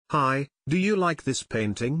Hi, do you like this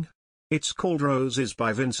painting? It's called Roses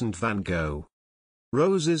by Vincent van Gogh.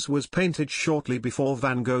 Roses was painted shortly before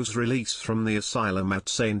Van Gogh's release from the asylum at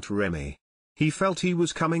St. Rémy. He felt he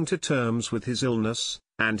was coming to terms with his illness,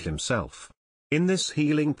 and himself. In this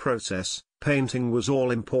healing process, painting was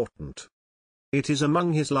all important. It is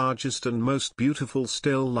among his largest and most beautiful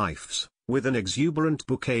still lifes, with an exuberant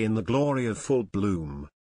bouquet in the glory of full bloom.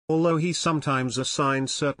 Although he sometimes assigned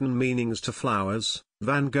certain meanings to flowers,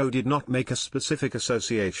 Van Gogh did not make a specific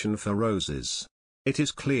association for roses. It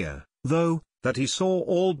is clear, though, that he saw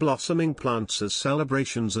all blossoming plants as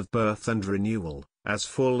celebrations of birth and renewal, as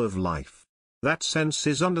full of life. That sense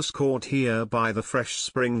is underscored here by the fresh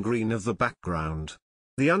spring green of the background.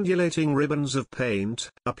 The undulating ribbons of paint,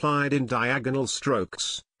 applied in diagonal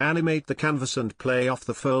strokes, animate the canvas and play off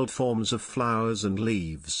the furled forms of flowers and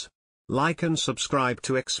leaves. Like and subscribe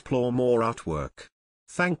to explore more artwork.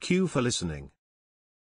 Thank you for listening.